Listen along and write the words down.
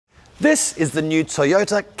This is the new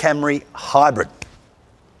Toyota Camry Hybrid.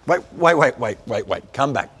 Wait,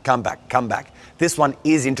 come back. This one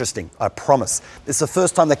is interesting, I promise. It's the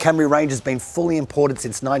first time the Camry range has been fully imported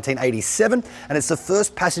since 1987, and it's the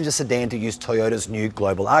first passenger sedan to use Toyota's new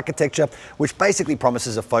global architecture, which basically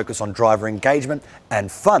promises a focus on driver engagement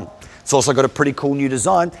and fun. It's also got a pretty cool new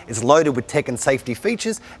design. It's loaded with tech and safety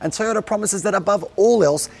features, and Toyota promises that above all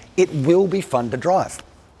else, it will be fun to drive.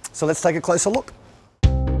 So let's take a closer look.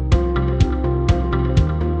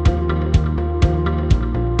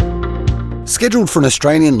 Scheduled for an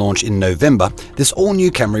Australian launch in November, this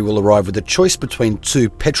all-new Camry will arrive with a choice between two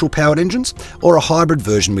petrol-powered engines or a hybrid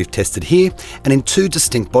version we've tested here, and in two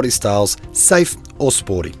distinct body styles, safe or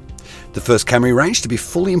sporty. The first Camry range to be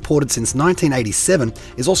fully imported since 1987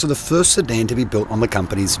 is also the first sedan to be built on the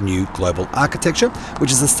company's new global architecture,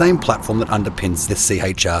 which is the same platform that underpins the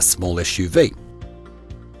CHR small SUV.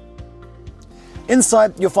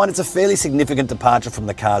 Inside, you'll find it's a fairly significant departure from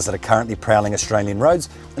the cars that are currently prowling Australian roads,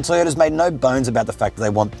 and Toyota's made no bones about the fact that they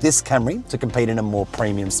want this Camry to compete in a more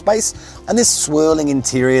premium space, and this swirling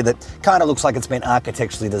interior that kind of looks like it's been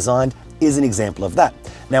architecturally designed is an example of that.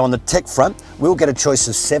 Now on the tech front, we'll get a choice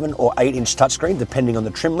of 7 or 8-inch touchscreen depending on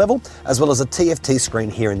the trim level, as well as a TFT screen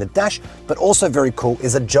here in the dash, but also very cool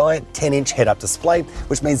is a giant 10-inch head-up display,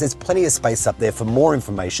 which means there's plenty of space up there for more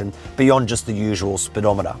information beyond just the usual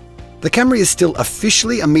speedometer. The Camry is still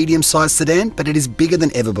officially a medium-sized sedan, but it is bigger than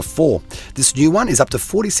ever before. This new one is up to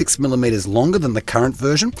 46mm longer than the current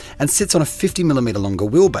version and sits on a 50mm longer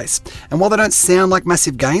wheelbase. And while they don't sound like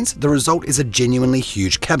massive gains, the result is a genuinely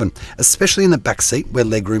huge cabin, especially in the back seat where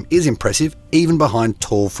legroom is impressive, even behind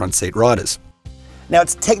tall front seat riders. Now,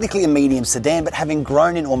 it's technically a medium sedan, but having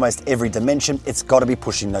grown in almost every dimension, it's got to be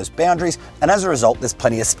pushing those boundaries, and as a result, there's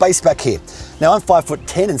plenty of space back here. Now, I'm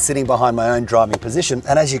 5'10" and sitting behind my own driving position,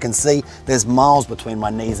 and as you can see, there's miles between my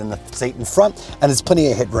knees and the seat in front, and there's plenty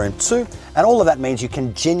of headroom too, and all of that means you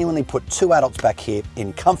can genuinely put two adults back here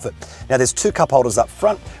in comfort. Now, there's two cup holders up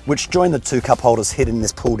front, which join the two cup holders hidden in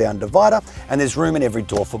this pull-down divider, and there's room in every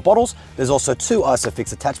door for bottles. There's also two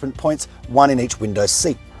ISOFIX attachment points, one in each window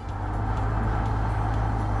seat.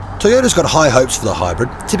 Toyota's got high hopes for the hybrid,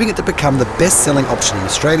 tipping it to become the best-selling option in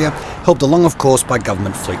Australia, helped along of course by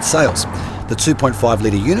government fleet sales. The 2.5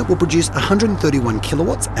 litre unit will produce 131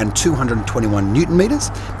 kilowatts and 221 newton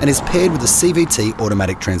metres and is paired with a CVT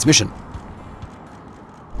automatic transmission.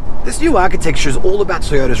 This new architecture is all about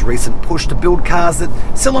Toyota's recent push to build cars that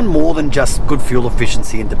sell on more than just good fuel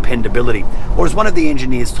efficiency and dependability, or as one of the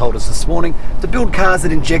engineers told us this morning, to build cars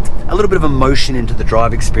that inject a little bit of emotion into the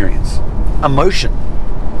drive experience. Emotion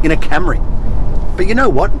in a Camry. But you know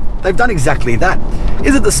what? They've done exactly that.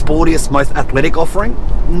 Is it the sportiest, most athletic offering?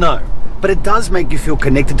 No. But it does make you feel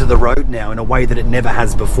connected to the road now in a way that it never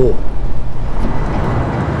has before.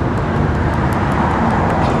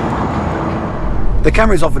 The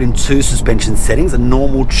Camry is offered in two suspension settings, a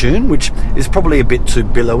normal tune, which is probably a bit too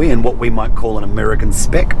billowy and what we might call an American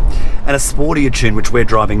spec, and a sportier tune, which we're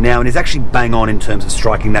driving now, and is actually bang on in terms of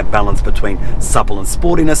striking that balance between supple and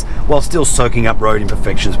sportiness, while still soaking up road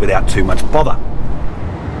imperfections without too much bother.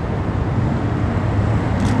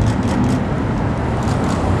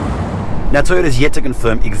 Now, Toyota's yet to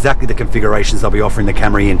confirm exactly the configurations they'll be offering the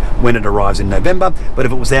Camry in when it arrives in November, but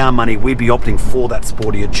if it was our money, we'd be opting for that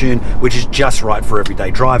sportier tune, which is just right for everyday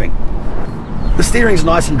driving. The steering's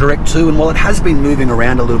nice and direct too, and while it has been moving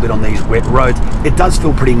around a little bit on these wet roads, it does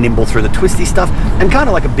feel pretty nimble through the twisty stuff, and kind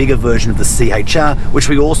of like a bigger version of the CHR, which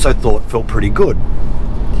we also thought felt pretty good.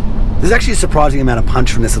 There's actually a surprising amount of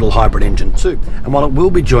punch from this little hybrid engine too, and while it will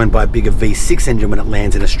be joined by a bigger V6 engine when it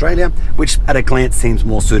lands in Australia, which at a glance seems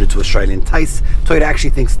more suited to Australian tastes, Toyota actually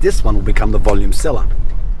thinks this one will become the volume seller.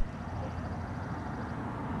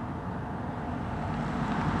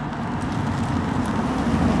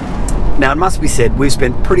 Now, it must be said, we've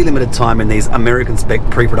spent pretty limited time in these American spec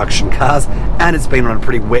pre-production cars, and it's been on a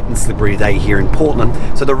pretty wet and slippery day here in Portland,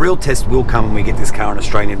 so the real test will come when we get this car on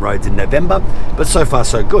Australian roads in November, but so far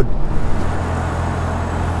so good.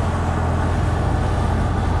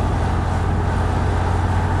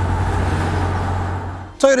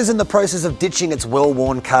 Toyota's in the process of ditching its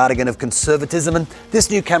well-worn cardigan of conservatism, and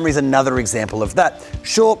this new Camry is another example of that.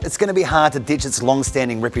 Sure, it's going to be hard to ditch its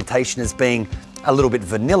long-standing reputation as being a little bit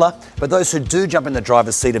vanilla, but those who do jump in the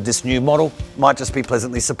driver's seat of this new model might just be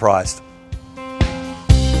pleasantly surprised.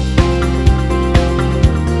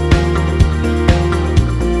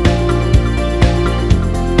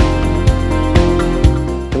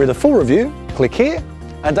 To read the full review, click here,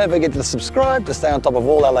 and don't forget to subscribe to stay on top of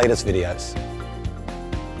all our latest videos.